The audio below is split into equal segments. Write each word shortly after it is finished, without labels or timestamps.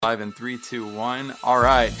Live in 3, 2, 1. All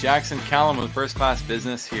right, Jackson Callum with First Class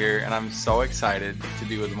Business here, and I'm so excited to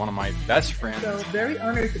be with one of my best friends. So very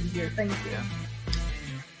honored to be here. Thank you.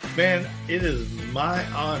 Man, it is my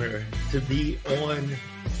honor to be on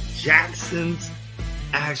Jackson's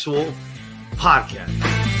actual podcast.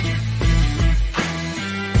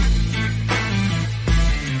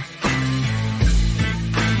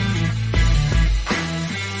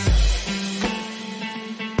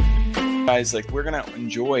 Guys, like, we're gonna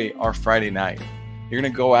enjoy our Friday night. You're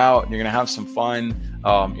gonna go out and you're gonna have some fun.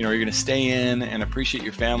 You're gonna stay in and appreciate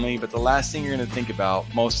your family. But the last thing you're gonna think about,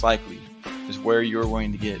 most likely, is where you're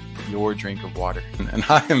going to get your drink of water. And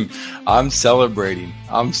I'm celebrating.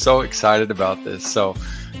 I'm so excited about this. So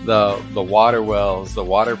the water wells, the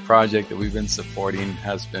water project that we've been supporting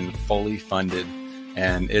has been fully funded.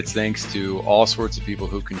 And it's thanks to all sorts of people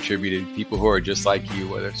who contributed, people who are just like you,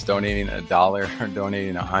 whether it's donating $1 or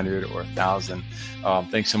donating 100 or 1,000.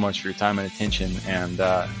 Thanks so much for your time and attention, and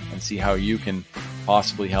see how you can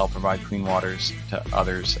possibly help provide clean waters to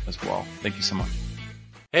others as well. Thank you so much.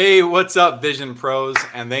 Hey, what's up, Vision Pros?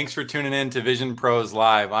 And thanks for tuning in to Vision Pros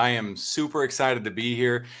Live. I am super excited to be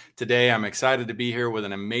here today. I'm excited to be here with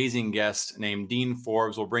an amazing guest named Dean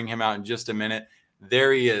Forbes. We'll bring him out in just a minute.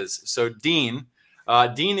 There he is. So Dean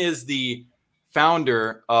is the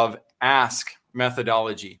founder of Ask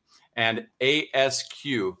methodology and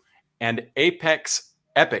ASQ and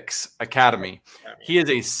Epex Academy. He is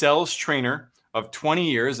a sales trainer of 20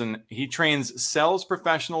 years, and he trains sales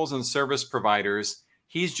professionals and service providers.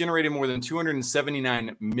 He's generated more than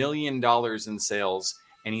 $279 million in sales,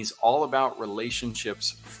 and he's all about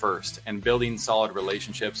relationships first and building solid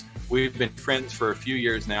relationships. We've been friends for a few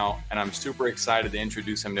years now, and I'm super excited to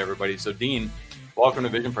introduce him to everybody. So Dean, welcome to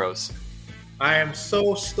Vision Pros. I am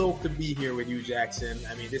so stoked to be here with you, Jackson.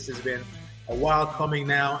 I mean, this has been a while coming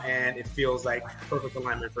now, and it feels like perfect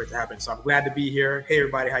alignment for it to happen. So I'm glad to be here. Hey,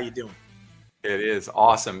 everybody, how you doing? It is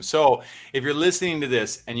awesome. So if you're listening to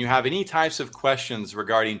this and you have any types of questions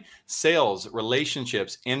regarding sales,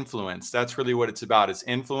 relationships, influence, that's really what it's about. It's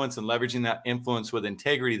influence and leveraging that influence with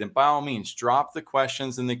integrity. Then by all means, drop the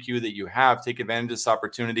questions in the queue that you have. Take advantage of this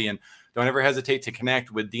opportunity, and don't ever hesitate to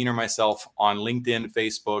connect with Dean or myself on LinkedIn,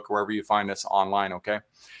 Facebook, wherever you find us online, okay?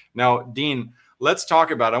 Now, Dean, let's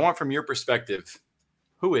talk about, I want from your perspective,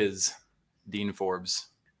 who is Dean Forbes?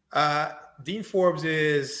 Dean Forbes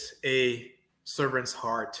is a servant's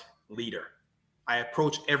heart leader. I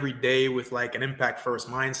approach every day with like an impact first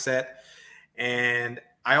mindset. And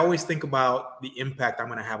I always think about the impact I'm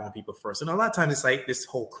going to have on people first. And a lot of times it's like this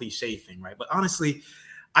whole cliche thing, right? But honestly,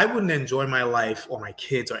 I wouldn't enjoy my life or my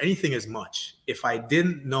kids or anything as much if I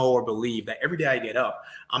didn't know or believe that every day I get up,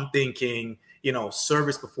 I'm thinking,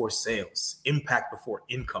 service before sales, impact before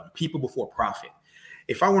income, people before profit.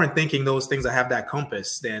 If I weren't thinking those things, I have that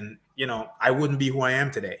compass, then, I wouldn't be who I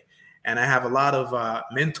am today. And I have a lot of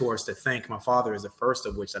mentors to thank. My father is the first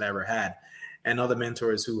of which that I ever had, and other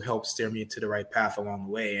mentors who helped steer me to the right path along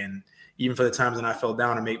the way. And even for the times when I fell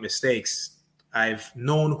down and made mistakes, I've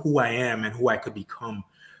known who I am and who I could become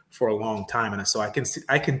for a long time. And so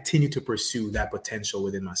I continue to pursue that potential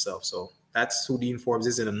within myself. So that's who Dean Forbes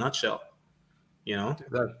is in a nutshell.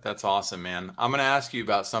 That's awesome, man. I'm going to ask you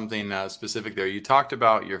about something specific there. You talked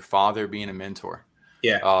about your father being a mentor.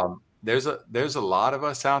 Yeah. There's a lot of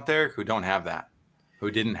us out there who don't have that,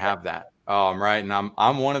 who didn't have that. Right. And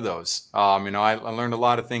I'm one of those. I learned a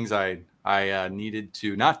lot of things I needed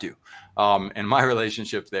to not do in my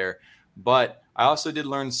relationship there. But I also did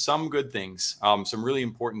learn some good things, some really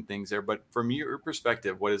important things there. But from your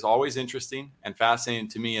perspective, what is always interesting and fascinating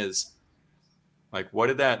to me is, like, what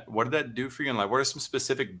did that do for you? And like, what are some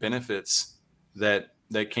specific benefits that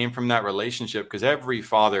came from that relationship? Because every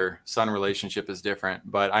father-son relationship is different.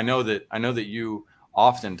 But I know that you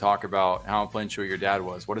often talk about how influential your dad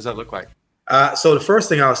was. What does that look like? So the first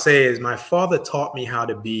thing I'll say is my father taught me how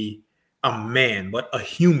to be a man, but a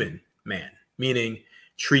human man, meaning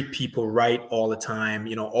treat people right all the time,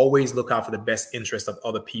 always look out for the best interest of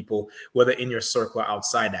other people, whether in your circle or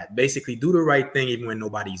outside that. Basically, do the right thing even when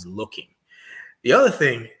nobody's looking. The other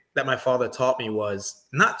thing that my father taught me was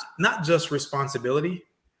not just responsibility,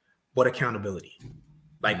 but accountability,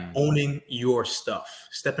 like owning your stuff,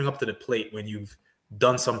 stepping up to the plate when you've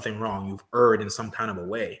done something wrong, you've erred in some kind of a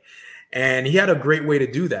way. And he had a great way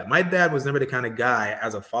to do that. My dad was never the kind of guy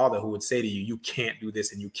as a father who would say to you, you can't do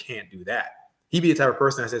this and you can't do that. He'd be the type of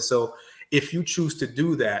person that says, so if you choose to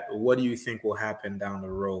do that, what do you think will happen down the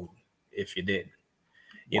road if you did?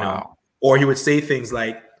 You know? Or he would say things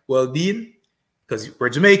like, well, Dean, because we're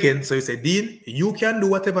Jamaican, so he said, Dean, you can do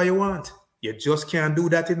whatever you want. You just can't do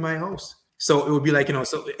that in my house. So it would be like,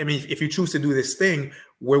 so I mean, if you choose to do this thing,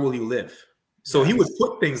 where will you live? So he would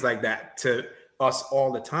put things like that to us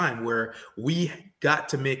all the time, where we got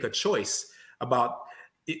to make a choice about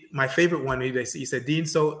it. My favorite one, he said, Dean,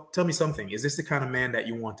 so tell me something. Is this the kind of man that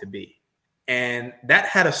you want to be? And that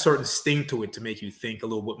had a certain sting to it to make you think a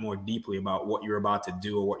little bit more deeply about what you're about to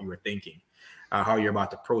do or what you were thinking, how you're about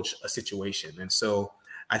to approach a situation. And so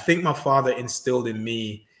I think my father instilled in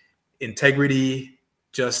me integrity,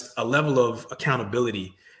 just a level of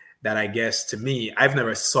accountability that I guess to me, I've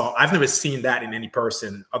never seen that in any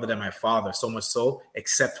person other than my father, so much so,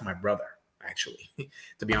 except for my brother, actually,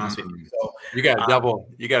 to be honest with you. So you got a double.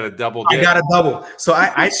 You got a double. I got a double. So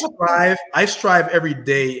I strive every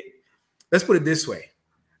day. Let's put it this way.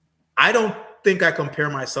 I don't think I compare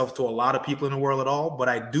myself to a lot of people in the world at all, but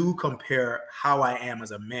I do compare how I am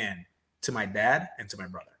as a man to my dad and to my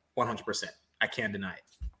brother. 100%. I can't deny it.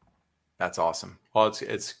 That's awesome. Well,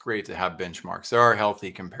 it's great to have benchmarks. There are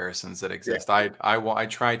healthy comparisons that exist. Yeah. I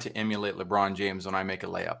try to emulate LeBron James when I make a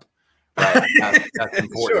layup. Right? That's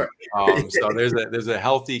important. Sure. So there's a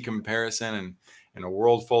healthy comparison, and in a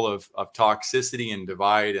world full of toxicity and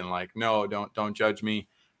divide and like, no, don't judge me.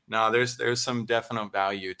 No, there's some definite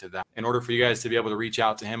value to that. In order for you guys to be able to reach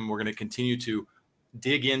out to him, we're going to continue to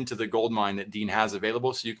dig into the gold mine that Dean has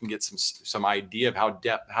available, so you can get some idea of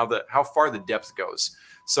how far the depth goes.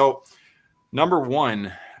 So, number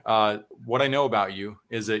one, what I know about you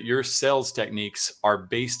is that your sales techniques are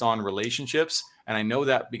based on relationships. And I know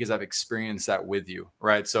that because I've experienced that with you,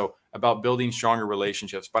 right? So about building stronger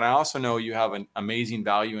relationships. But I also know you have an amazing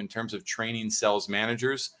value in terms of training sales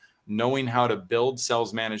managers, knowing how to build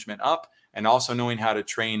sales management up, and also knowing how to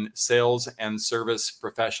train sales and service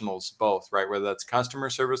professionals both, right? Whether that's customer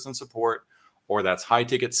service and support, or that's high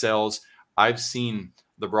ticket sales. I've seen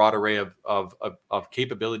the broad array of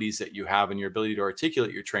capabilities that you have and your ability to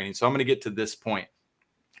articulate your training. So I'm going to get to this point.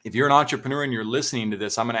 If you're an entrepreneur and you're listening to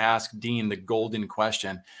this, I'm going to ask Dean the golden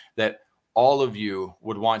question that all of you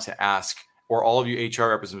would want to ask, or all of you HR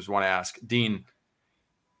representatives want to ask. Dean,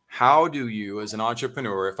 how do you, as an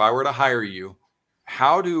entrepreneur, if I were to hire you,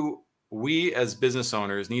 how do we as business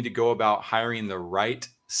owners need to go about hiring the right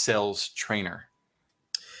sales trainer?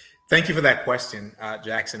 Thank you for that question,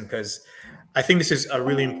 Jackson, because I think this is a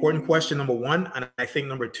really important question, number one. And I think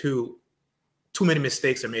number two, too many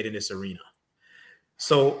mistakes are made in this arena.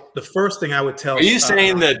 So the first thing I would tell— Are you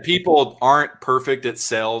saying that people aren't perfect at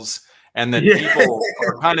sales, and that people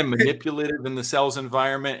are kind of manipulative in the sales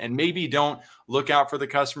environment and maybe don't look out for the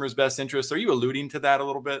customer's best interest? Are you alluding to that a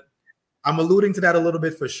little bit? I'm alluding to that a little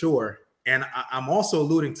bit for sure. And I'm also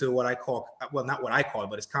alluding to what I call, well, not what I call it,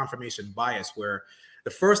 but it's confirmation bias, where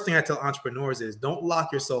the first thing I tell entrepreneurs is don't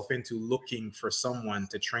lock yourself into looking for someone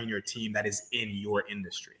to train your team that is in your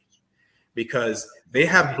industry, because they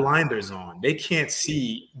have blinders on. They can't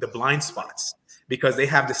see the blind spots because they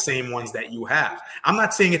have the same ones that you have. I'm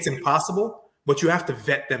not saying it's impossible, but you have to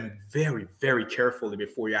vet them very, very carefully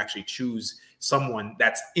before you actually choose someone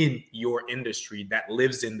that's in your industry, that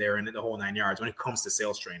lives in there and in the whole 9 yards when it comes to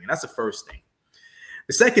sales training. That's the first thing.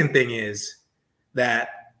 The second thing is that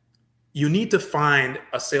you need to find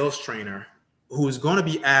a sales trainer who is going to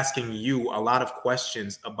be asking you a lot of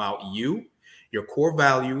questions about you, your core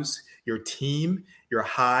values, your team, your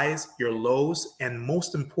highs, your lows, and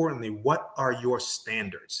most importantly, what are your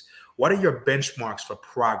standards? What are your benchmarks for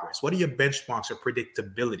progress? What are your benchmarks for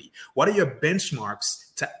predictability? What are your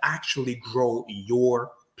benchmarks to actually grow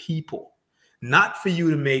your people? Not for you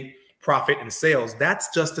to make profit and sales.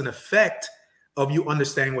 That's just an effect of you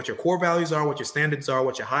understanding what your core values are, what your standards are,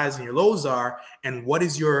 what your highs and your lows are, and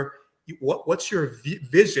what's your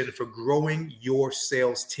vision for growing your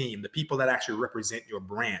sales team, the people that actually represent your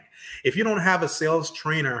brand. If you don't have a sales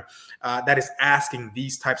trainer that is asking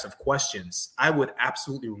these types of questions, I would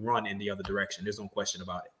absolutely run in the other direction. There's no question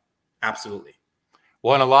about it. Absolutely.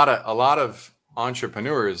 Well, and a lot of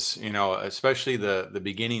entrepreneurs, especially the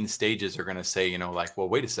beginning stages, are going to say, like, well,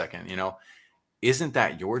 wait a second, isn't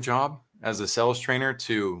that your job as a sales trainer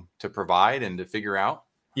to provide and to figure out?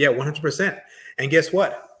 Yeah, 100%. And guess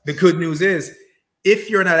what? The good news is, if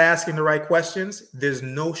you're not asking the right questions, there's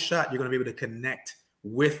no shot you're going to be able to connect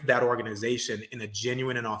with that organization in a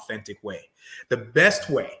genuine and authentic way. The best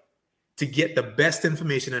way to get the best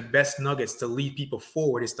information and best nuggets to lead people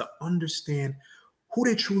forward is to understand who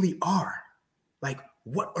they truly are. Like,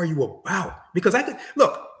 what are you about? Because I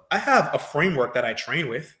have a framework that I train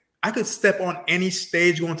with. I could step on any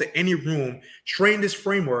stage, go into any room, train this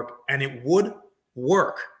framework, and it would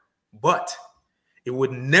work. But it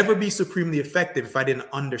would never be supremely effective if I didn't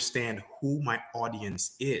understand who my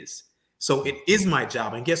audience is. So it is my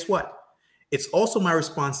job. And guess what? It's also my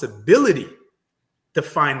responsibility to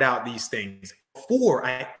find out these things before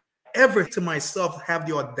I ever to myself have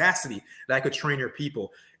the audacity that I could train your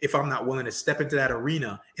people if I'm not willing to step into that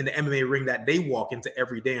arena in the MMA ring that they walk into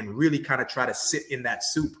every day and really kind of try to sit in that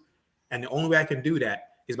soup. And the only way I can do that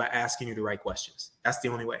is by asking you the right questions. That's the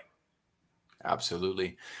only way.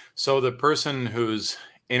 Absolutely. So the person who's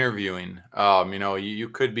interviewing, you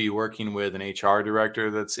could be working with an HR director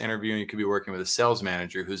that's interviewing. You could be working with a sales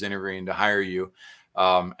manager who's interviewing to hire you.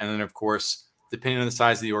 And then, of course, depending on the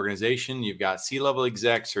size of the organization, you've got C-level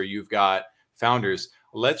execs or you've got founders.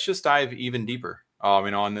 Let's just dive even deeper,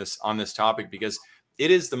 on this topic, because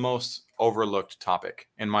it is the most overlooked topic,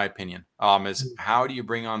 in my opinion, is how do you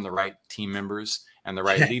bring on the right team members and the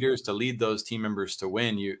right leaders to lead those team members to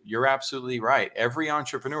win? You're absolutely right. Every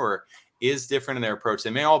entrepreneur is different in their approach.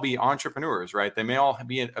 They may all be entrepreneurs, right? They may all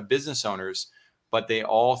be a business owners, but they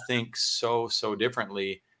all think so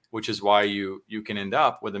differently, which is why you can end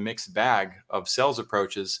up with a mixed bag of sales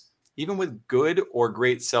approaches, even with good or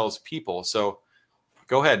great sales people. So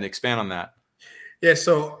go ahead and expand on that. Yeah,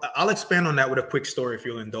 so I'll expand on that with a quick story if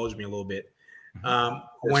you'll indulge me a little bit.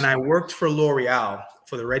 When I worked for L'Oreal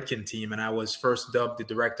for the Redken team, and I was first dubbed the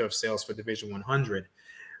director of sales for Division 100,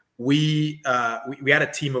 we had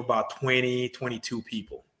a team of about 22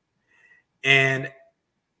 people. And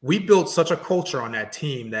we built such a culture on that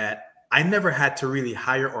team that I never had to really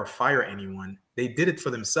hire or fire anyone. They did it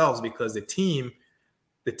for themselves because the team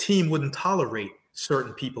wouldn't tolerate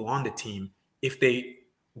certain people on the team if they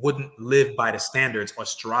wouldn't live by the standards or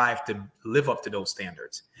strive to live up to those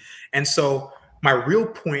standards. And so my real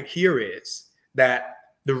point here is that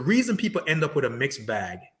the reason people end up with a mixed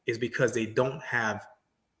bag is because they don't have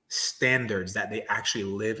standards that they actually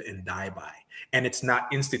live and die by. And it's not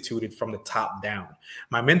instituted from the top down.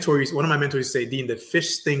 One of my mentors say, Dean, the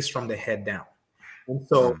fish stinks from the head down. And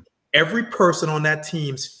so every person on that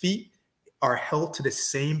team's feet are held to the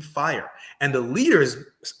same fire. And the leaders,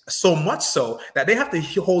 so much so that they have to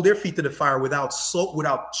hold their feet to the fire without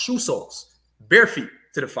shoe soles, bare feet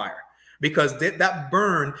to the fire, because that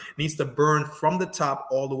burn needs to burn from the top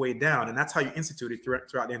all the way down. And that's how you institute it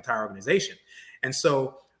throughout the entire organization. And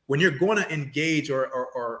so when you're going to engage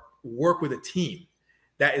or work with a team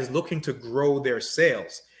that is looking to grow their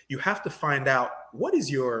sales, you have to find out what is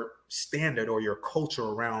your standard or your culture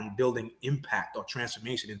around building impact or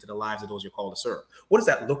transformation into the lives of those you're called to serve. What does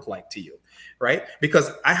that look like to you, right? Because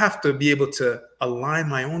I have to be able to align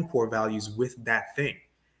my own core values with that thing.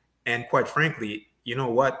 And quite frankly, you know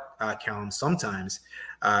what, Callum, sometimes,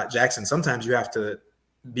 Jackson, sometimes you have to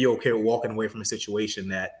be okay with walking away from a situation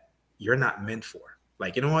that you're not meant for.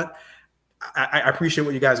 Like, you know what? I appreciate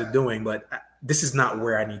what you guys are doing, but this is not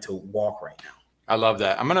where I need to walk right now. I love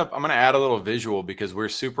that. I'm gonna add a little visual because we're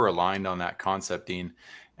super aligned on that concept, Dean.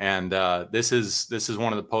 And this is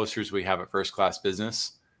one of the posters we have at First Class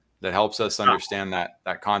Business that helps us understand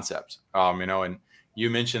that concept. And you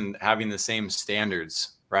mentioned having the same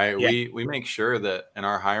standards, right? Yeah. We make sure that in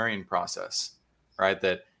our hiring process, right,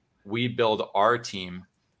 that we build our team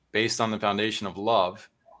based on the foundation of love,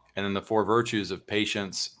 and then the 4 virtues of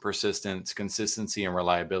patience, persistence, consistency, and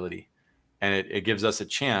reliability. And it gives us a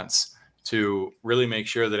chance to really make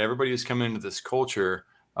sure that everybody who's coming into this culture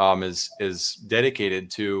is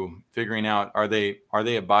dedicated to figuring out, are they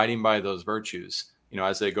abiding by those virtues,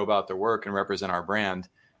 as they go about their work and represent our brand.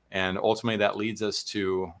 And ultimately that leads us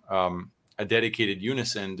to a dedicated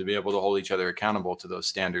unison to be able to hold each other accountable to those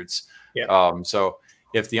standards. Yeah. So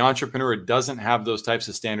if the entrepreneur doesn't have those types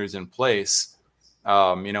of standards in place,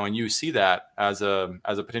 and you see that as a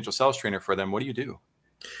potential sales trainer for them, what do you do?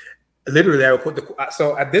 Literally, I would put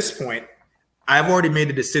so at this point, I've already made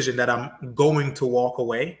the decision that I'm going to walk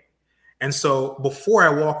away. And so before I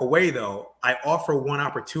walk away, though, I offer one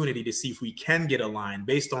opportunity to see if we can get aligned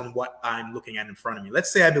based on what I'm looking at in front of me.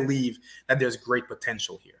 Let's say I believe that there's great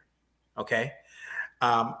potential here. Okay.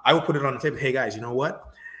 I will put it on the table. Hey, guys, you know what?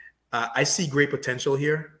 I see great potential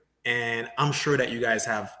here. And I'm sure that you guys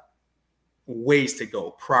have ways to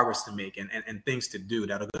go, progress to make, and things to do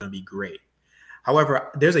that are going to be great. However,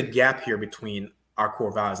 there's a gap here between our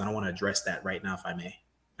core values, and I want to address that right now, if I may.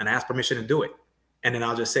 And I ask permission to do it. And then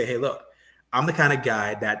I'll just say, hey, look, I'm the kind of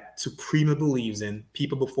guy that supremely believes in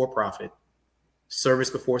people before profit, service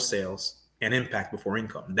before sales, and impact before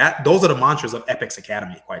income. Those are the mantras of Epex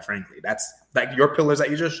Academy, quite frankly. That's like your pillars that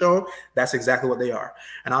you just showed. That's exactly what they are.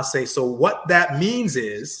 And I'll say, so what that means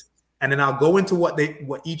is, and then I'll go into what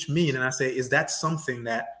each mean. And I say, is that something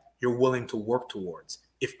that you're willing to work towards?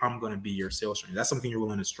 If I'm going to be your sales trainer, that's something you're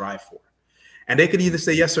willing to strive for. And they could either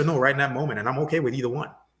say yes or no right in that moment. And I'm okay with either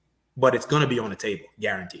one, but it's going to be on the table,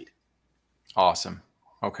 guaranteed. Awesome.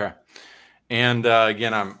 Okay. And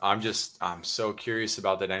again, I'm so curious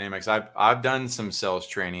about the dynamics. I've done some sales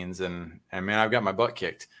trainings, and man, I've got my butt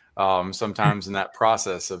kicked sometimes in that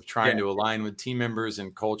process of trying to align with team members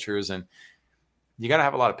and cultures. And you got to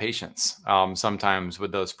have a lot of patience sometimes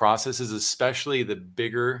with those processes, especially the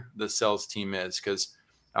bigger the sales team is. Because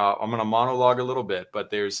I'm going to monologue a little bit, but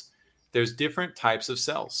there's different types of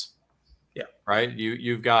sales. Yeah. Right.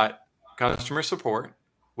 You've got customer support,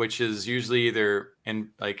 which is usually either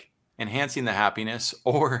enhancing the happiness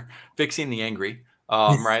or fixing the angry.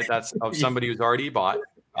 Right. That's of somebody who's already bought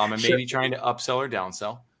and maybe trying to upsell or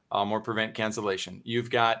downsell or prevent cancellation. You've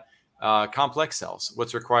got complex sales,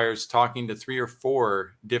 which requires talking to 3 or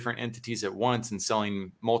 4 different entities at once and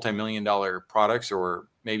selling multi-million-dollar products or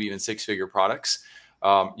maybe even 6-figure products.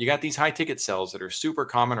 You got these high ticket sales that are super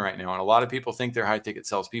common right now. And a lot of people think they're high ticket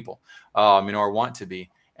sales people, or want to be.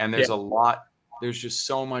 And there's there's just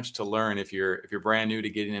so much to learn if you're brand new to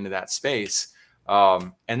getting into that space.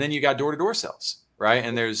 And then you got door-to-door sales, right?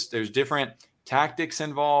 And there's different tactics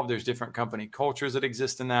involved. There's different company cultures that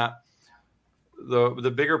exist in that.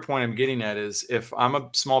 The bigger point I'm getting at is if I'm a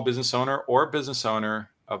small business owner or a business owner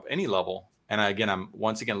of any level, and I'm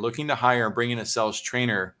once again looking to hire and bring in a sales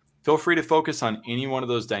trainer, feel free to focus on any one of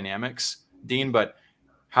those dynamics, Dean, but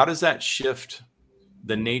how does that shift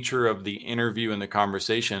the nature of the interview and the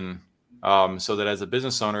conversation so that as a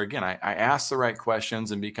business owner, again, I ask the right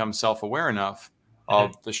questions and become self-aware enough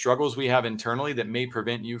of the struggles we have internally that may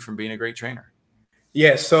prevent you from being a great trainer?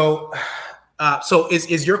 Yeah. So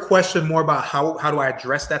is your question more about how do I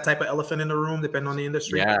address that type of elephant in the room, depending on the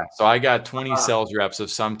industry? Yeah. So I got 20 sales reps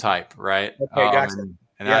of some type, right? Okay, gotcha.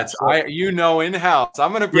 And that's, in-house,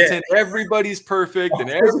 I'm going to pretend everybody's perfect and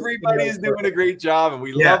everybody's doing a great job and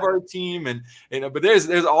we love our team. And, but there's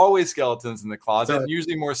always skeletons in the closet, and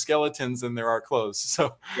usually more skeletons than there are clothes.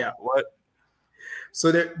 So what?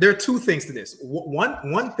 So there are 2 things to this.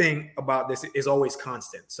 One thing about this is always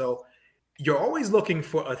constant. So you're always looking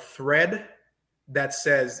for a thread that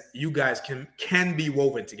says you guys can be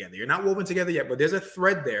woven together. You're not woven together yet, but there's a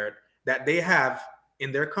thread there that they have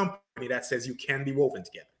in their company that says you can be woven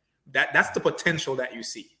together. That's the potential that you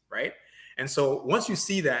see, right? And so once you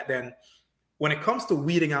see that, then when it comes to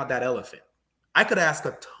weeding out that elephant, I could ask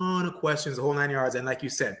a ton of questions, the whole 9 yards. And like you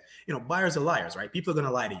said, buyers are liars, right? People are going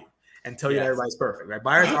to lie to you and tell you that everybody's perfect, right?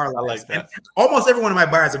 Buyers are liars. Like that. Almost every one of my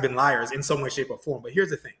buyers have been liars in some way, shape, or form. But here's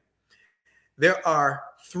the thing. There are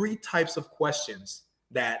 3 types of questions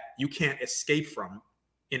that you can't escape from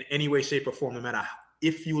in any way, shape, or form, no matter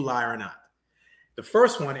if you lie or not. The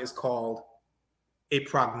first one is called a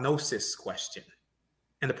prognosis question.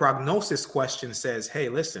 And the prognosis question says, hey,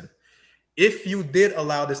 listen, if you did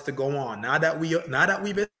allow this to go on, now that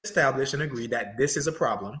we've established and agreed that this is a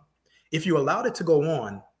problem, if you allowed it to go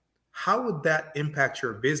on, how would that impact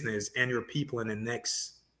your business and your people in the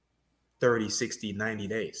next 30, 60, 90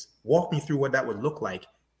 days? Walk me through what that would look like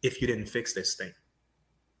if you didn't fix this thing.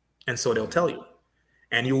 And so they'll tell you.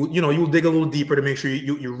 And you'll dig a little deeper to make sure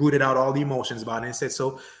you rooted out all the emotions about it and said,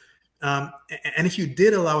 so, and if you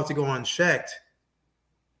did allow it to go unchecked,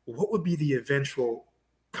 what would be the eventual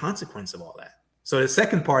consequence of all that? So the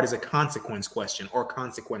second part is a consequence question or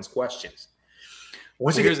consequence questions. Go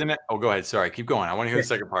ahead. Sorry, keep going. I want to hear the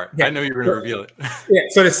second part. I know you're going to reveal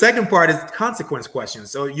it. So the second part is consequence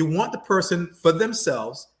questions. So you want the person for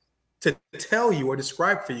themselves to tell you or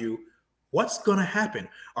describe for you what's going to happen.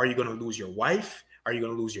 Are you going to lose your wife? Are you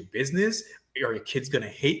going to lose your business? Are your kids going to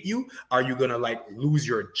hate you? Are you going to lose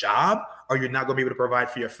your job? Are you not going to be able to provide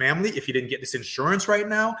for your family if you didn't get this insurance right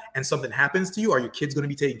now and something happens to you? Are your kids going to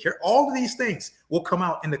be taken care of? All of these things will come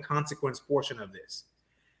out in the consequence portion of this.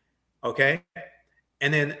 Okay.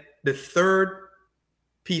 And then the third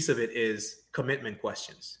piece of it is commitment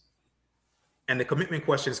questions. And the commitment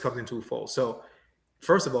questions come in twofold. So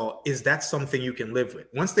first of all, is that something you can live with?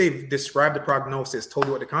 Once they've described the prognosis, told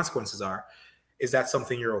you what the consequences are, is that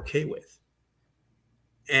something you're okay with?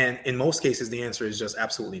 And in most cases, the answer is just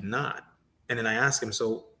absolutely not. And then I ask him,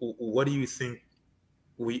 so what do you think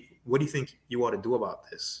you ought to do about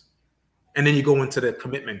this? And then you go into the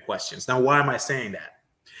commitment questions. Now, why am I saying that?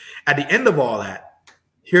 At the end of all that,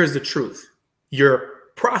 here's the truth. Your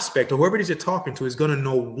prospect or whoever it is you're talking to is going to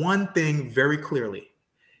know one thing very clearly.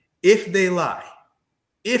 If they lie,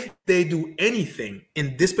 if they do anything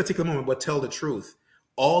in this particular moment but tell the truth,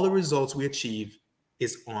 all the results we achieve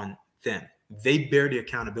is on them. They bear the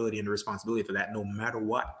accountability and the responsibility for that no matter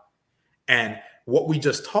what. And what we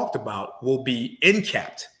just talked about will be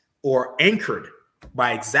encapped or anchored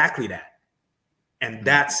by exactly that. And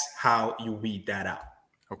that's how you weed that out.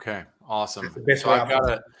 Okay, awesome.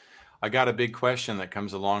 So I got a big question that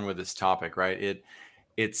comes along with this topic, right?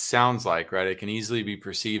 it sounds like, right, it can easily be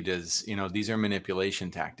perceived as, these are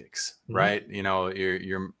manipulation tactics, right?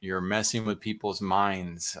 You're messing with people's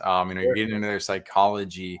minds. You're getting into their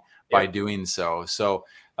psychology by doing so. So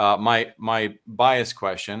my bias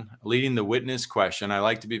question, leading the witness question, I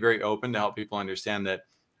like to be very open to help people understand that,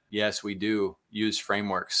 yes, we do use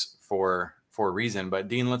frameworks for a reason. But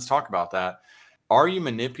Dean, let's talk about that. Are you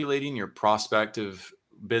manipulating your prospective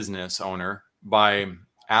business owner by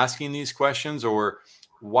asking these questions, or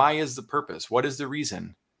why is the purpose? What is the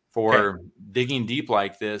reason for digging deep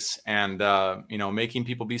like this and, making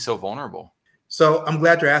people be so vulnerable? So I'm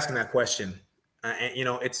glad you're asking that question.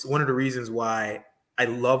 And, it's one of the reasons why I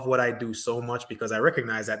love what I do so much, because I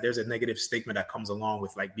recognize that there's a negative stigma that comes along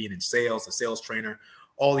with like being in sales, a sales trainer,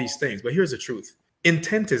 all these things. But here's the truth.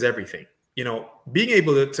 Intent is everything. Being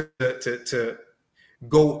able to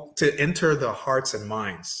go to enter the hearts and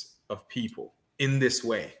minds of people in this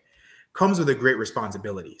way comes with a great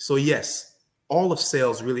responsibility. So yes, all of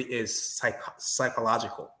sales really is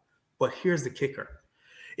psychological. But here's the kicker.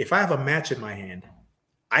 If I have a match in my hand,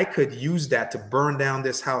 I could use that to burn down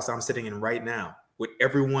this house I'm sitting in right now with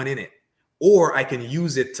everyone in it. Or I can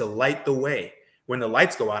use it to light the way. When the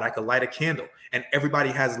lights go out, I could light a candle and everybody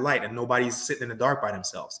has light and nobody's sitting in the dark by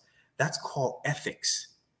themselves. That's called ethics.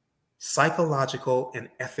 Psychological and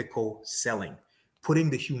ethical selling, putting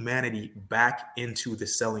the humanity back into the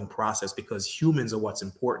selling process, because humans are what's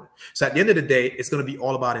important. So at the end of the day, it's going to be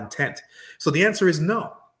all about intent. So the answer is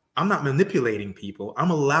no. I'm not manipulating people. I'm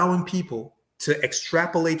allowing people to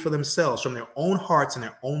extrapolate for themselves from their own hearts and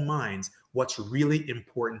their own minds what's really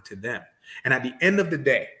important to them. And at the end of the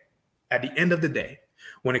day,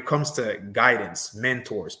 when it comes to guidance,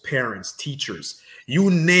 mentors, parents, teachers, you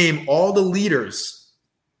name all the leaders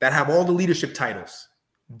that have all the leadership titles,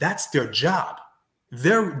 that's their job.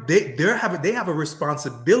 They have a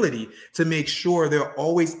responsibility to make sure they're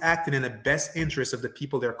always acting in the best interest of the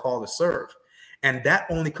people they're called to serve. And that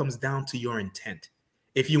only comes down to your intent.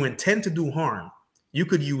 If you intend to do harm, you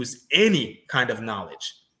could use any kind of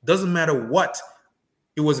knowledge. Doesn't matter what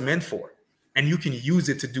it was meant for. And you can use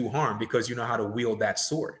it to do harm because you know how to wield that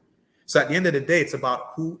sword. So at the end of the day, it's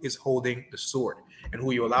about who is holding the sword and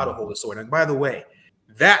who you allow to hold the sword. And by the way,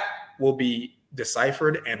 that will be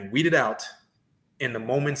deciphered and weeded out in the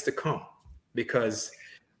moments to come, because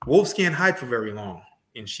wolves can't hide for very long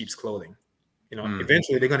in sheep's clothing.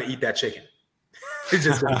 Eventually they're going to eat that chicken.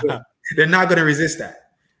 They're not going to resist that,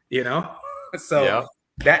 So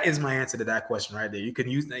that is my answer to that question right there. You can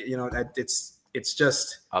use that, it's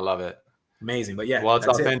just, I love it. Amazing. But yeah, well, it's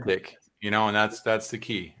authentic, and that's the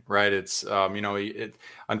key, right? It's,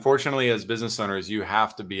 unfortunately, as business owners, you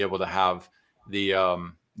have to be able to have the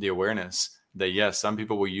awareness that, yes, some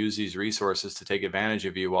people will use these resources to take advantage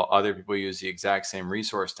of you, while other people use the exact same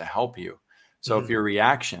resource to help you. So if you're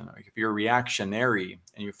reactionary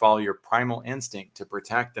and you follow your primal instinct to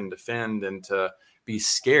protect and defend and to be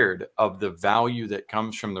scared of the value that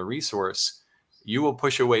comes from the resource, you will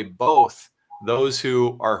push away both those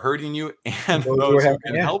who are hurting you and those who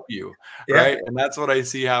can help you, right? And that's what I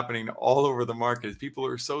see happening all over the market. People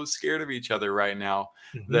are so scared of each other right now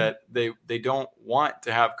that they don't want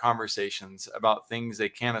to have conversations about things they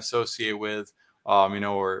can't associate with,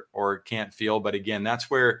 or can't feel. But again,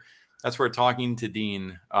 that's where talking to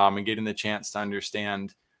Dean and getting the chance to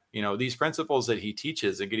understand, these principles that he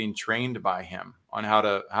teaches and getting trained by him on how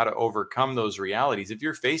to overcome those realities. If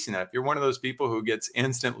you're facing that, if you're one of those people who gets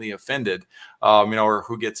instantly offended, or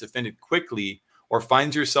who gets offended quickly, or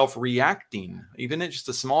finds yourself reacting, even at just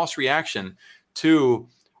the smallest reaction to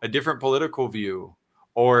a different political view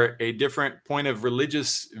or a different point of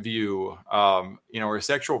religious view, or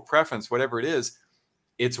sexual preference, whatever it is,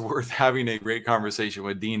 it's worth having a great conversation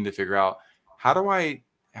with Dean to figure out, how do I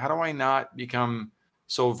not become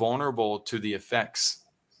so vulnerable to the effects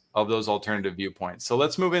of those alternative viewpoints? So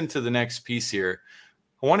let's move into the next piece here.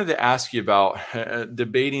 I wanted to ask you about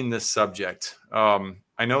debating this subject.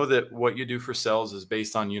 I know that what you do for sales is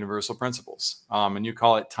based on universal principles, and you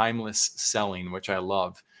call it timeless selling, which I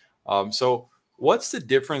love. So what's the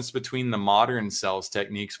difference between the modern sales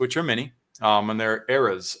techniques, which are many, and there are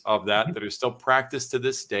eras of that are still practiced to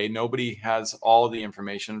this day? Nobody has all the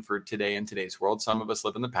information for today in today's world. Some of us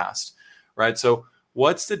live in the past, right? So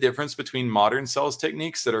what's the difference between modern sales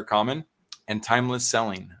techniques that are common and timeless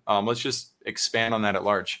selling? Let's just expand on that at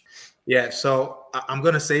large. Yeah. So I'm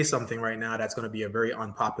going to say something right now that's going to be a very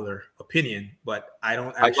unpopular opinion, but I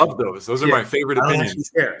love those. Those are my favorite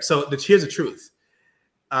opinions. So here's the truth.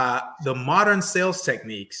 The modern sales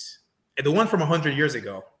techniques, the one from 100 years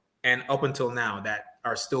ago and up until now that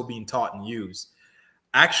are still being taught and used,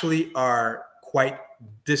 actually are quite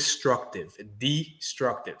destructive.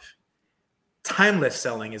 Timeless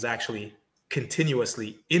selling is actually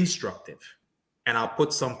continuously instructive. And I'll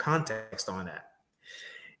put some context on that.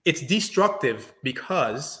 It's destructive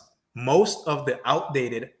because most of the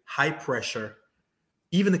outdated, high pressure,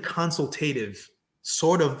 even the consultative,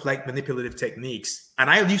 sort of like manipulative techniques, and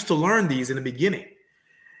I used to learn these in the beginning,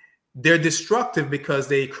 they're destructive because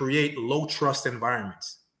they create low trust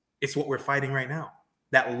environments. It's what we're fighting right now.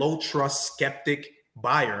 That low trust skeptic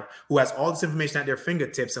buyer who has all this information at their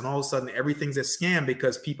fingertips, and all of a sudden everything's a scam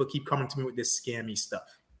because people keep coming to me with this scammy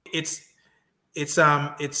stuff. It's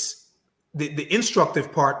the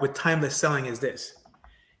instructive part with timeless selling is this.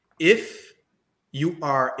 If you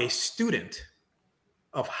are a student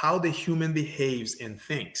of how the human behaves and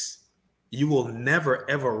thinks, you will never,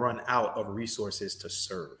 ever run out of resources to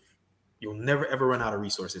serve. You'll never, ever run out of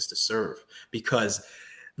resources to serve, because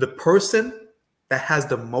the person that has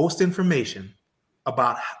the most information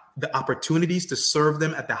about the opportunities to serve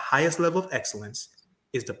them at the highest level of excellence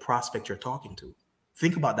is the prospect you're talking to.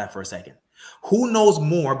 Think about that for a second. Who knows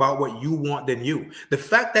more about what you want than you? The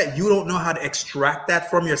fact that you don't know how to extract that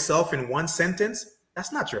from yourself in one sentence,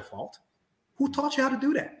 that's not your fault. Who taught you how to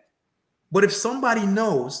do that? But if somebody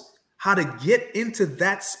knows how to get into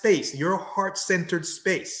that space, your heart-centered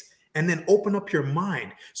space, and then open up your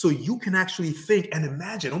mind so you can actually think and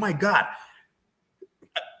imagine, oh my God,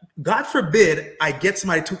 God forbid I get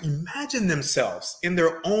somebody to imagine themselves in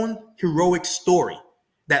their own heroic story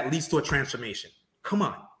that leads to a transformation. Come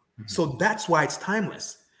on. So that's why it's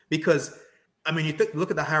timeless, because I mean, you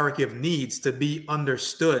look at the hierarchy of needs: to be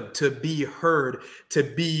understood, to be heard,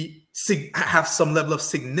 to have some level of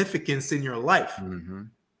significance in your life,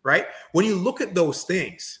 right? When you look at those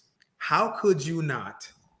things, how could you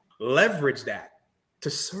not leverage that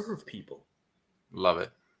to serve people? Love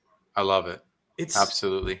it. I love it. It's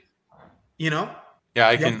absolutely, Yeah,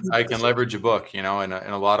 I can leverage a book, in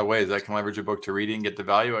a lot of ways. I can leverage a book to read it and get the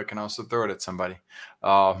value. I can also throw it at somebody,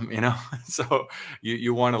 so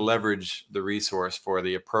you want to leverage the resource for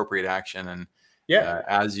the appropriate action. And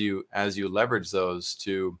as you leverage those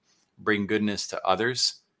to bring goodness to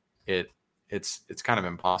others, it's kind of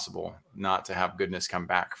impossible not to have goodness come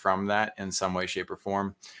back from that in some way, shape, or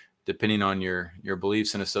form, depending on your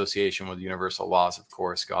beliefs and association with universal laws, of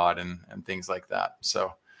course, God and things like that.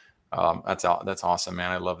 So that's awesome,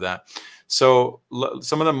 man. I love that. So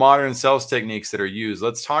some of the modern sales techniques that are used,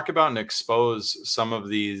 let's talk about and expose some of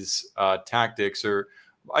these tactics, or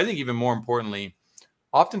I think even more importantly,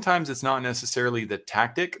 oftentimes it's not necessarily the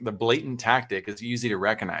tactic. The blatant tactic is easy to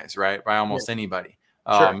recognize, right, by almost anybody.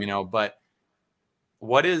 Sure. But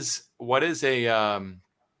what is a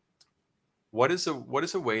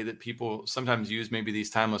way that people sometimes use maybe these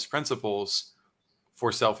timeless principles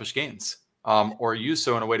for selfish gains, or use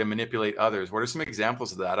so in a way to manipulate others? What are some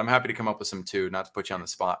examples of that? I'm happy to come up with some too, not to put you on the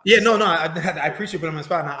spot. Yeah, no, I appreciate putting on the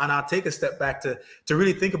spot, and I'll take a step back to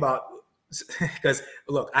really think about, because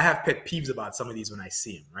look, I have pet peeves about some of these when I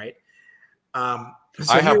see them, right?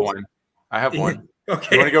 I have one.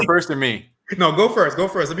 Okay. You want to go first or me? No, go first.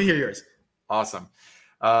 Let me hear yours. Awesome.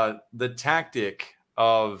 The tactic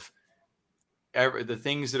of the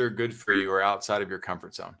things that are good for you are outside of your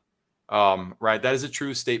comfort zone. Right. That is a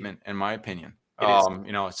true statement, in my opinion.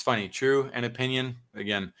 It's funny. True and opinion.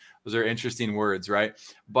 Again, those are interesting words, right?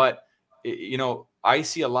 But, I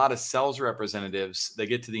see a lot of sales representatives, they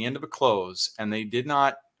get to the end of a close and they did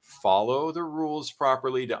not follow the rules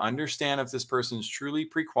properly to understand if this person's truly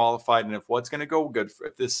pre-qualified and if what's going to go good for,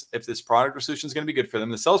 if this product or solution is going to be good for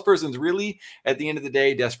them. The salesperson's really, at the end of the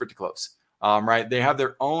day, desperate to close. Right. They have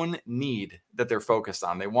their own need that they're focused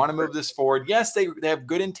on. They want to move this forward. Yes, they have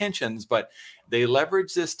good intentions, but they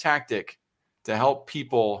leverage this tactic to help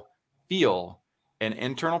people feel an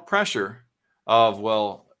internal pressure of,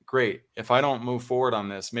 well, great, if I don't move forward on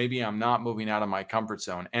this, maybe I'm not moving out of my comfort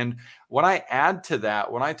zone. And what I add to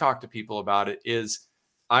that, when I talk to people about it, is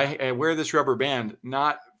I wear this rubber band,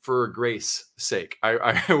 not for grace sake.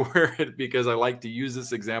 I wear it because I like to use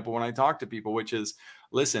this example when I talk to people, which is,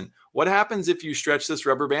 listen, what happens if you stretch this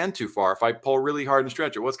rubber band too far? If I pull really hard and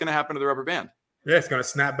stretch it, what's going to happen to the rubber band? Yeah, it's going to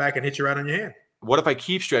snap back and hit you right on your hand. What if I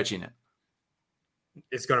keep stretching it?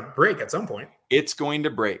 It's going to break at some point. It's going to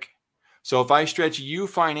break. So if I stretch you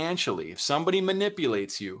financially, if somebody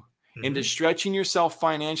manipulates you into stretching yourself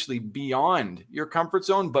financially beyond your comfort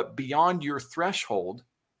zone, but beyond your threshold,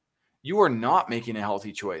 you are not making a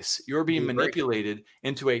healthy choice. You're being manipulated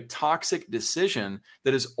into a toxic decision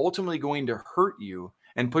that is ultimately going to hurt you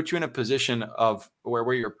and put you in a position of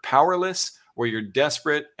where you're powerless, where you're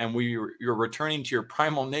desperate, and where you're returning to your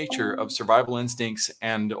primal nature of survival instincts,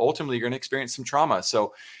 and ultimately you're going to experience some trauma.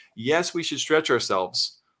 So yes, we should stretch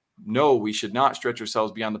ourselves. No, we should not stretch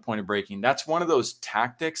ourselves beyond the point of breaking. That's one of those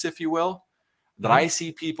tactics, if you will, that I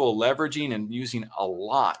see people leveraging and using a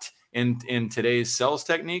lot in today's sales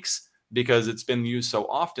techniques, because it's been used so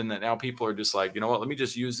often that now people are just like, you know what, let me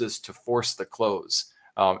just use this to force the close,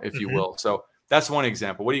 if you will. So that's one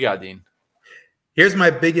example. What do you got, Dean? Here's my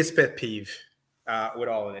biggest pet peeve with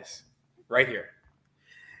all of this right here.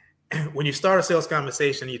 When you start a sales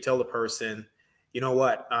conversation, you tell the person, you know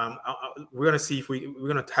what, we're going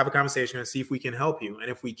to have a conversation and see if we can help you. And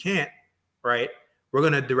if we can't, right, we're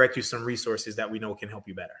going to direct you some resources that we know can help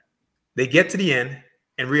you better. They get to the end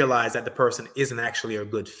and realize that the person isn't actually a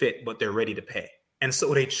good fit, but they're ready to pay. And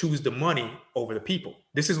so they choose the money over the people.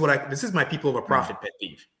 This is my people over profit pet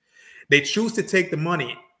peeve. They choose to take the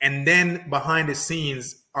money and then behind the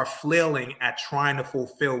scenes are flailing at trying to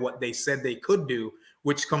fulfill what they said they could do,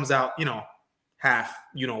 which comes out, half,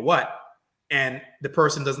 what, and the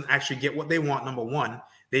person doesn't actually get what they want. Number one,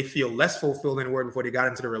 they feel less fulfilled than they were before they got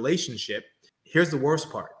into the relationship. Here's the worst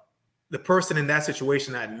part. The person in that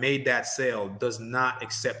situation that made that sale does not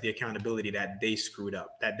accept the accountability that they screwed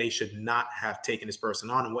up, that they should not have taken this person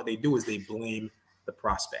on. And what they do is they blame the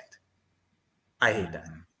prospect. I hate that.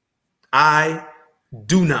 I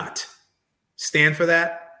do not stand for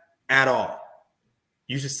that at all.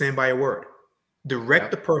 You should stand by your word.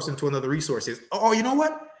 Direct the person to another resource. Oh, you know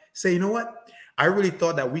what? Say, you know what? I really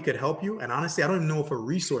thought that we could help you. And honestly, I don't even know if a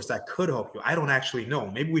resource that could help you. I don't actually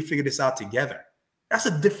know. Maybe we figure this out together. That's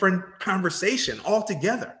a different conversation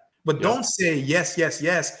altogether. But don't say yes, yes,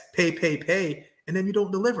 yes, pay, and then you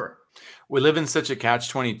don't deliver. We live in such a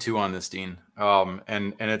catch-22 on this, Dean.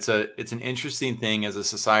 And it's an interesting thing as a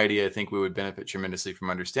society. I think we would benefit tremendously from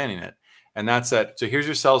understanding it. And that's that. So here's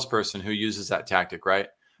your salesperson who uses that tactic, right?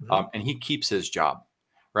 And he keeps his job,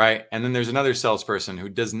 right? And then there's another salesperson who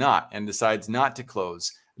does not and decides not to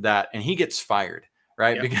close that, and he gets fired,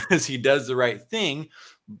 right? Because he does the right thing,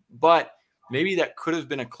 but maybe that could have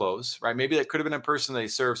been a close, right? Maybe that could have been a person they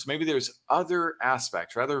serve. So maybe there's other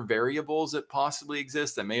aspects or other variables that possibly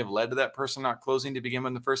exist that may have led to that person not closing to begin with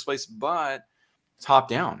in the first place, but top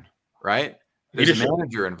down, right? There's a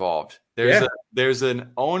manager involved. There's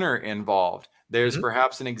an owner involved. There's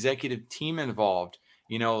perhaps an executive team involved.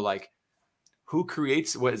 Like who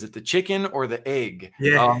creates, what is it, the chicken or the egg?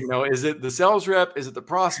 Is it the sales rep? Is it the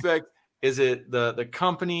prospect? Is it the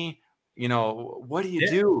company? What do you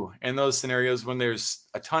do in those scenarios when there's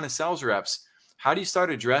a ton of sales reps? How do you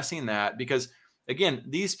start addressing that? Because again,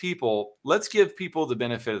 these people, let's give people the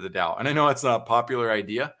benefit of the doubt. And I know it's not a popular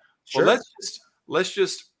idea, but let's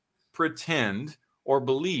just pretend or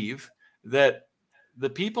believe that the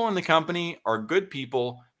people in the company are good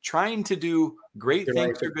people trying to do great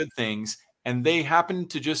things or good things, and they happen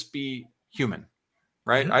to just be human.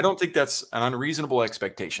 Right. I don't think that's an unreasonable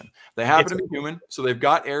expectation. They happen to be human. So they've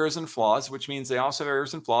got errors and flaws, which means they also have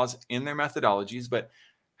errors and flaws in their methodologies. But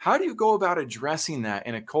how do you go about addressing that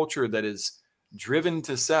in a culture that is driven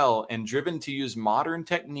to sell and driven to use modern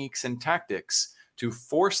techniques and tactics to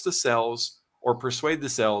force the sales or persuade the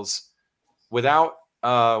sales without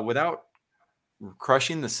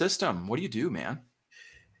crushing the system? What do you do, man?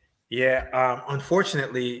 Yeah.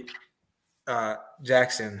 Unfortunately,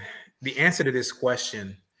 Jackson, the answer to this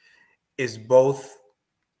question is both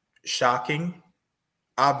shocking,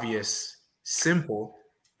 obvious, simple,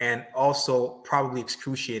 and also probably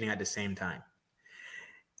excruciating at the same time.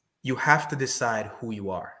 You have to decide who you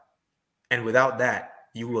are. And without that,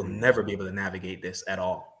 you will never be able to navigate this at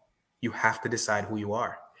all. You have to decide who you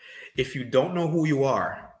are. If you don't know who you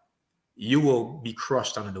are, you will be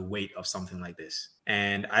crushed under the weight of something like this.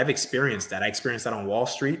 And I've experienced that. I experienced that on Wall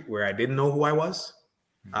Street where I didn't know who I was.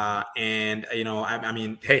 Hey,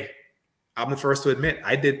 I'm the first to admit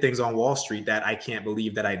I did things on Wall Street that I can't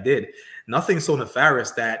believe that I did. Nothing so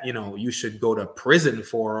nefarious that, you should go to prison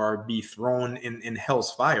for or be thrown in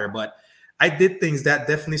hell's fire. But I did things that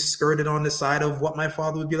definitely skirted on the side of what my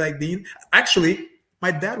father would be like, Dean. Actually,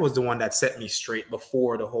 my dad was the one that set me straight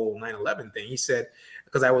before the whole 9/11 thing. He said,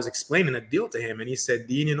 because I was explaining a deal to him, and he said,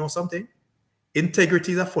 Dean, you know something?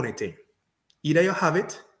 Integrity is a funny thing. Either you have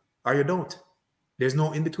it or you don't. There's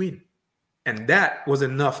no in between. And that was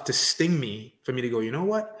enough to sting me for me to go, you know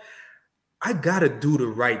what? I got to do the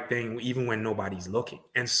right thing even when nobody's looking.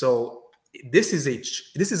 And so this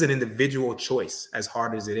is an individual choice, as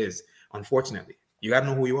hard as it is. Unfortunately, you got to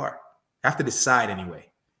know who you are. You have to decide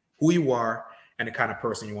anyway who you are and the kind of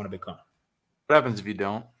person you want to become. What happens if you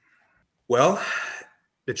don't? Well,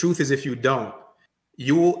 the truth is, if you don't,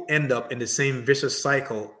 you will end up in the same vicious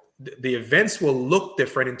cycle. The events will look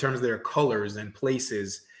different in terms of their colors and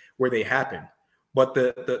places where they happen. but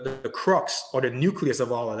the crux or the nucleus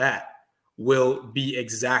of all of that will be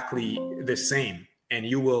exactly the same, and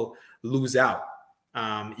you will lose out.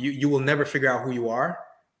 You will never figure out who you are,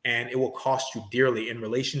 and it will cost you dearly in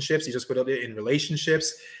relationships. You just put it in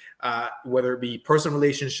relationships, whether it be personal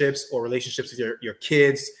relationships or relationships with your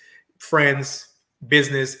kids, friends,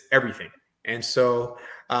 business, everything. And so,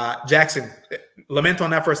 Jackson, lament on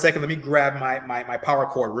that for a second. Let me grab my power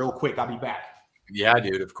cord real quick. I'll be back. Yeah,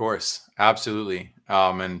 dude, of course. Absolutely.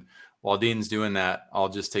 And while Dean's doing that, I'll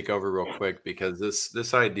just take over real quick, because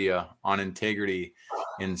this idea on integrity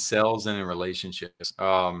in sales and in relationships,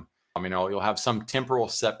 you'll have some temporal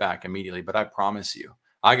setback immediately, but I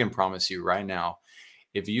can promise you right now,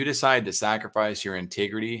 if you decide to sacrifice your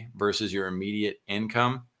integrity versus your immediate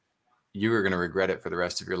income, you are going to regret it for the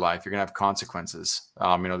rest of your life. You're going to have consequences,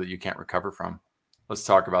 that you can't recover from. Let's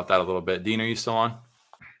talk about that a little bit. Dean, are you still on?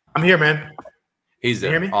 I'm here, man. He's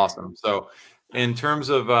there. You hear me? Awesome. So in terms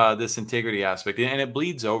of this integrity aspect, and it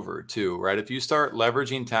bleeds over too, right? If you start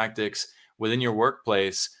leveraging tactics within your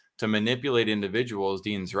workplace to manipulate individuals,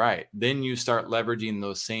 Dean's right, then you start leveraging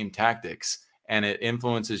those same tactics, and it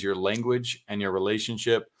influences your language and your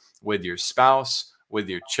relationship with your spouse, with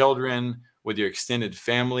your children, with your extended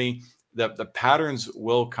family. The patterns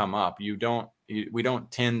will come up. We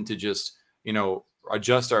don't tend to just,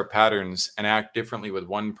 adjust our patterns and act differently with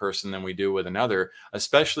one person than we do with another,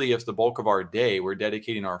 especially if the bulk of our day we're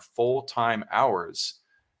dedicating our full-time hours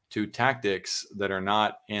to tactics that are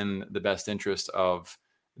not in the best interest of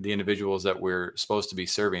the individuals that we're supposed to be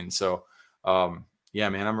serving. So, yeah,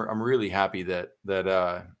 man, I'm really happy that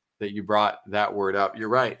you brought that word up. You're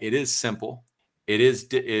right. It is simple. It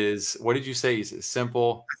is. What did you say? It's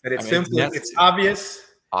simple. I said it's simple. It's obvious.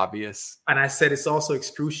 Obvious. And I said it's also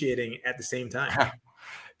excruciating at the same time.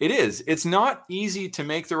 It is. It's not easy to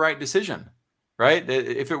make the right decision, right?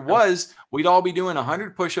 If it was, we'd all be doing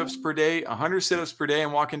 100 push-ups per day, 100 sit-ups per day,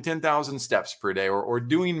 and walking 10,000 steps per day, or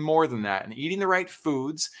doing more than that, and eating the right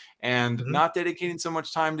foods, and not dedicating so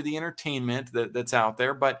much time to the entertainment that's out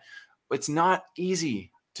there. But it's not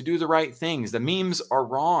easy to do the right things. The memes are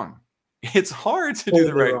wrong. It's hard to do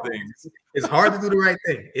the right things. It's hard to do the right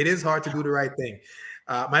thing. It is hard to do the right thing.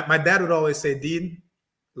 My dad would always say, Dean,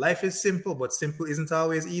 life is simple, but simple isn't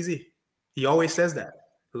always easy. He always says that.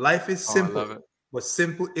 Life is simple, but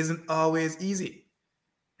simple isn't always easy.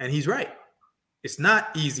 And he's right. It's not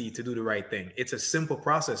easy to do the right thing. It's a simple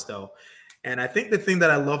process, though. And I think the thing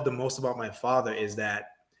that I love the most about my father is that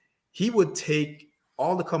he would take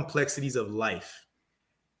all the complexities of life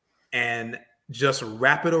and just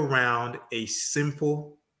wrap it around a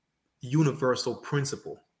simple, universal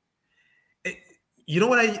principle. You know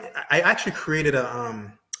what? I actually created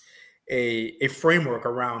a framework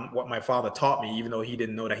around what my father taught me, even though he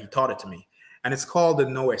didn't know that he taught it to me. And it's called the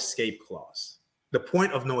no escape clause, the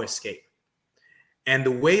point of no escape. And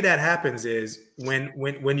the way that happens is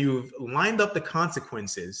when you've lined up the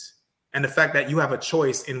consequences and the fact that you have a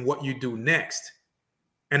choice in what you do next,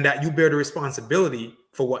 and that you bear the responsibility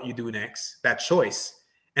for what you do next, that choice,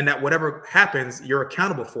 and that whatever happens, you're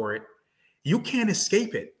accountable for it. You can't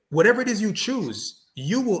escape it. Whatever it is you choose,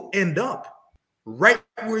 you will end up right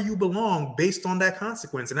where you belong based on that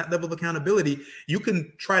consequence and that level of accountability. You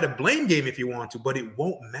can try to blame game if you want to, but it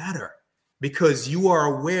won't matter because you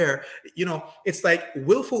are aware. It's like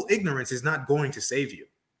willful ignorance is not going to save you.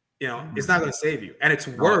 It's not going to save you. And it's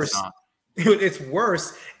worse. It's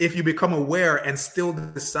worse if you become aware and still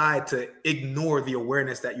decide to ignore the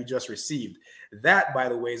awareness that you just received. That, by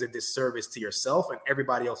the way, is a disservice to yourself and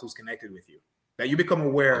everybody else who's connected with you. That you become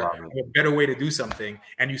aware of a better way to do something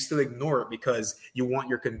and you still ignore it because you want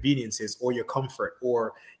your conveniences or your comfort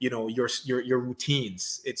or your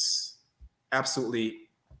routines. It's absolutely,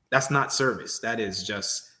 that's not service. That is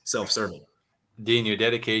just self-serving. Dean, your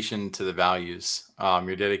dedication to the values,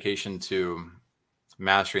 your dedication to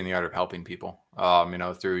mastering the art of helping people,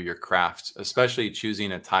 through your craft, especially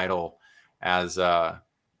choosing a title as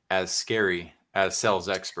scary as sales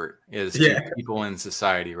expert is to people in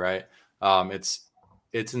society, right?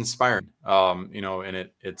 It's inspiring, and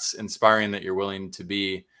it's inspiring that you're willing to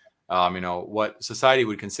be, what society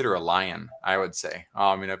would consider a lion, I would say.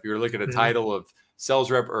 If you were to look at a title of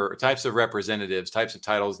sales rep or types of representatives, types of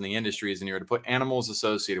titles in the industries, and you were to put animals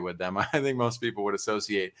associated with them, I think most people would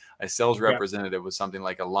associate a sales representative with something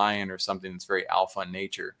like a lion or something that's very alpha in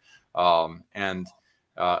nature. And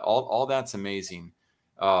all that's amazing.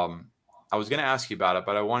 I was going to ask you about it,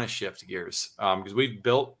 but I want to shift gears because we've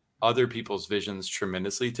built other people's visions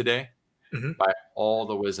tremendously today by all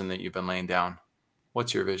the wisdom that you've been laying down.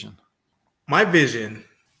 What's your vision? My vision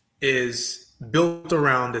is built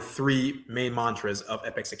around the three main mantras of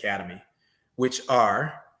Epex Academy, which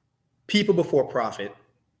are people before profit,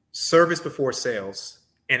 service before sales,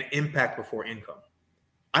 and impact before income.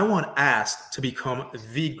 I want Ask to become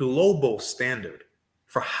the global standard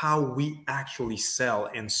for how we actually sell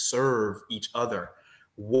and serve each other,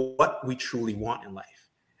 what we truly want in life.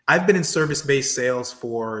 I've been in service-based sales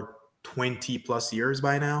for 20 plus years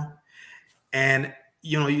by now. And,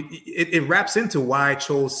 it wraps into why I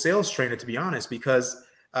chose sales trainer, to be honest, because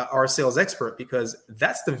our sales expert, because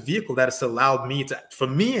that's the vehicle that has allowed me to, for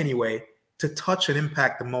me anyway, to touch and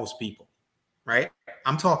impact the most people, right?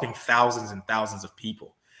 I'm talking thousands and thousands of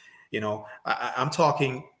people. I'm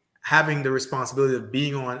talking having the responsibility of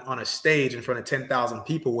being on a stage in front of 10,000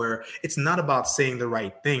 people where it's not about saying the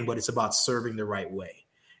right thing, but it's about serving the right way.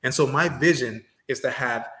 And so my vision is to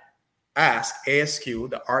have ASQ,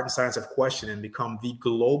 the art and science of questioning, become the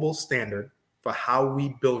global standard for how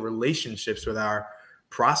we build relationships with our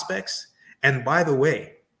prospects. And by the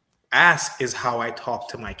way, Ask is how I talk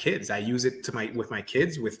to my kids. I use it with my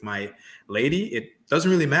kids, with my lady. It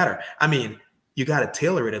doesn't really matter. I mean, you got to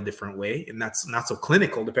tailor it a different way, and that's not so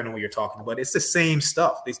clinical depending on what you're talking about. It's the same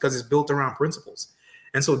stuff because it's built around principles.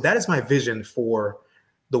 And so that is my vision for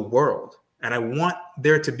the world. And I want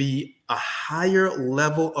there to be a higher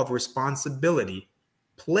level of responsibility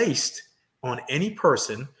placed on any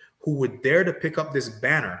person who would dare to pick up this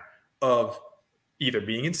banner of either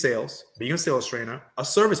being in sales, being a sales trainer, a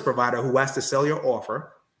service provider who has to sell your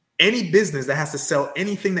offer, any business that has to sell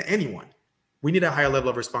anything to anyone. We need a higher level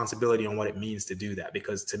of responsibility on what it means to do that,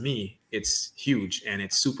 because to me, it's huge and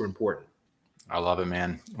it's super important. I love it,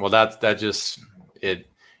 man. Well, it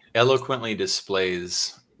eloquently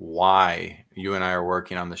displays why you and I are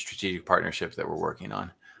working on the strategic partnership that we're working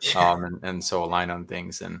on, and so aligned on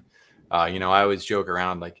things. And, I always joke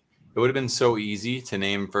around, like, it would have been so easy to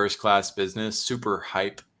name First Class Business super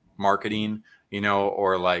hype marketing,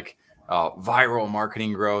 or like viral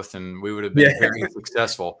marketing growth, and we would have been very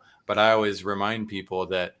successful. But I always remind people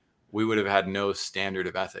that we would have had no standard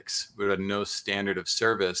of ethics. We would have no standard of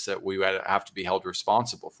service that we would have to be held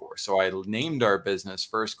responsible for. So I named our business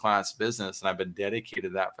First Class Business, and I've been dedicated to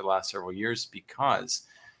that for the last several years because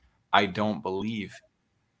I don't believe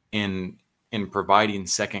in providing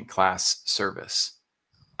second class service.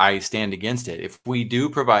 I stand against it. If we do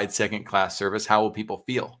provide second class service, how will people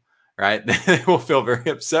feel? Right? They will feel very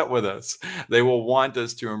upset with us. They will want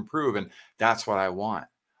us to improve. And that's what I want.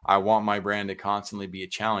 I want my brand to constantly be a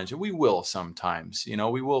challenge. And we will sometimes,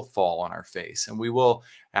 we will fall on our face and we will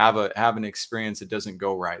have an experience that doesn't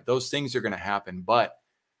go right. Those things are going to happen, but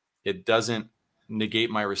it doesn't negate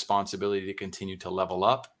my responsibility to continue to level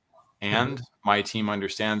up. And my team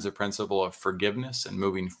understands the principle of forgiveness and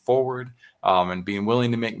moving forward, and being willing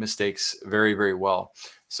to make mistakes very, very well.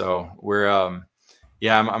 So we're,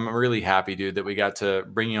 I'm really happy, dude, that we got to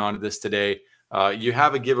bring you on to this today. You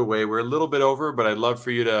have a giveaway. We're a little bit over, but I'd love for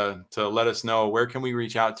you to let us know, where can we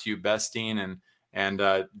reach out to you best, Dean? And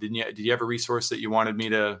did you have a resource that you wanted me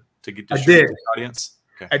to get distributed to the audience?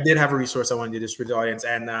 Okay. I did have a resource I wanted to distribute to the audience,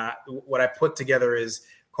 and what I put together is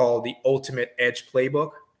called the Ultimate Edge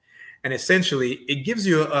Playbook. And essentially, it gives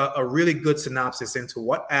you a really good synopsis into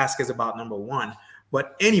what Ask is about, number one.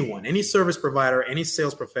 But anyone, any service provider, any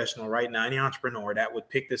sales professional right now, any entrepreneur that would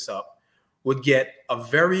pick this up would get a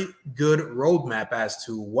very good roadmap as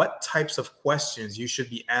to what types of questions you should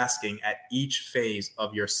be asking at each phase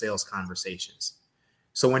of your sales conversations.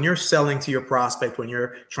 So when you're selling to your prospect, when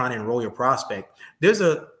you're trying to enroll your prospect, there's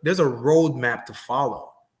a roadmap to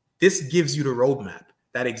follow. This gives you the roadmap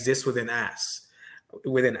that exists within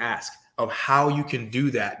Ask of how you can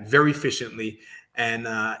do that very efficiently and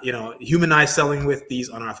humanize selling with these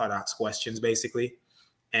unorthodox questions, basically.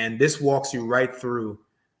 And this walks you right through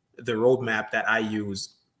the roadmap that I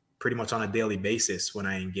use pretty much on a daily basis when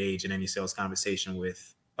I engage in any sales conversation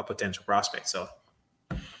with a potential prospect. So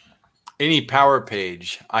any power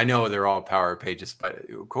page, I know they're all power pages, but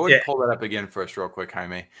go ahead and pull that up again for us real quick,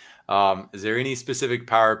 Jaime. Is there any specific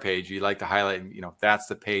power page you'd like to highlight? That's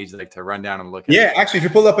the page I'd like to run down and look at. Yeah, actually, if you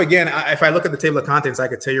pull up again, if I look at the table of contents, I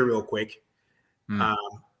could tell you real quick.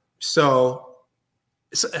 So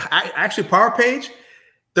actually, power page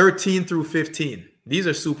 13 through 15. These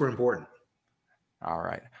are super important. All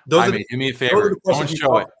right. Do me a favor. Don't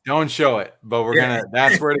show it. But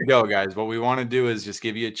that's where to go, guys. What we want to do is just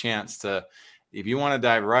give you a chance to, if you want to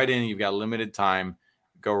dive right in, you've got limited time,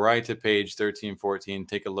 go right to page 13, 14,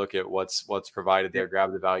 take a look at what's provided there,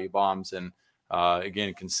 grab the value bombs. And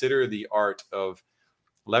again, consider the art of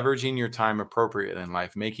leveraging your time appropriately in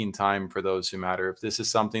life, making time for those who matter. If this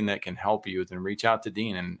is something that can help you, then reach out to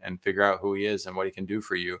Dean and figure out who he is and what he can do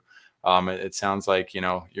for you. It sounds like, you're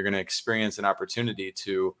going to experience an opportunity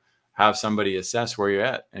to have somebody assess where you're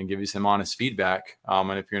at and give you some honest feedback.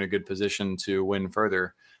 And if you're in a good position to win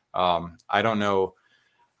further, I don't know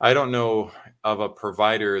of a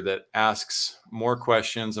provider that asks more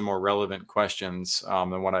questions and more relevant questions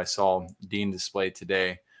than what I saw Dean display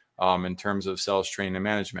today in terms of sales training and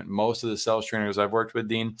management. Most of the sales trainers I've worked with,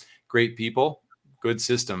 Dean, great people, good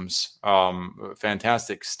systems,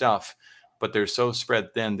 fantastic stuff, but they're so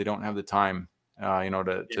spread thin, they don't have the time,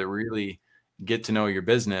 to really get to know your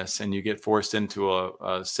business, and you get forced into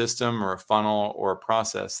a system or a funnel or a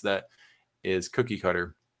process that is cookie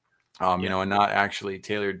cutter. And not actually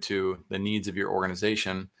tailored to the needs of your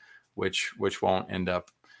organization, which won't end up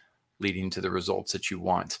leading to the results that you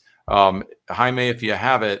want. Jaime, if you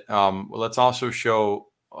have it, let's also show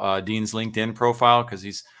Dean's LinkedIn profile, because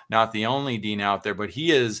he's not the only Dean out there, but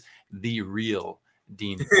he is the real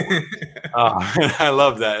Dean. I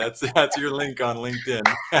love that. That's your link on LinkedIn.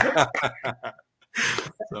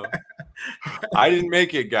 So I didn't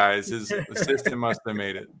make it, guys. His assistant must have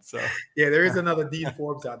made it. So yeah, there is another Dean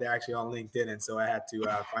Forbes out there actually on LinkedIn, and so I had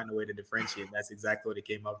to find a way to differentiate. That's exactly what it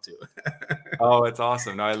came up to. Oh, it's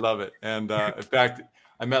awesome! No, I love it. And in fact,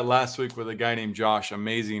 I met last week with a guy named Josh.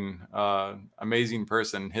 Amazing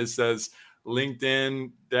person. His says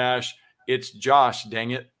LinkedIn - it's Josh.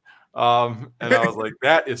 Dang it! And I was like,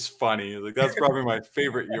 that is funny. Like, that's probably my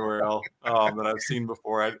favorite URL that I've seen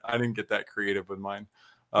before. I didn't get that creative with mine.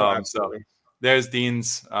 So there's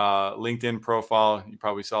Dean's LinkedIn profile. You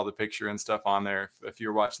probably saw the picture and stuff on there if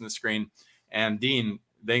you're watching the screen. And Dean,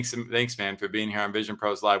 thanks, man, for being here on Vision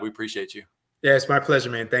Pros Live. We appreciate you. Yeah, it's my pleasure,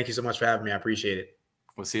 man. Thank you so much for having me. I appreciate it.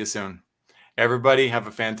 We'll see you soon. Everybody have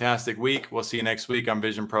a fantastic week. We'll see you next week on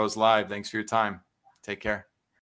Vision Pros Live. Thanks for your time. Take care.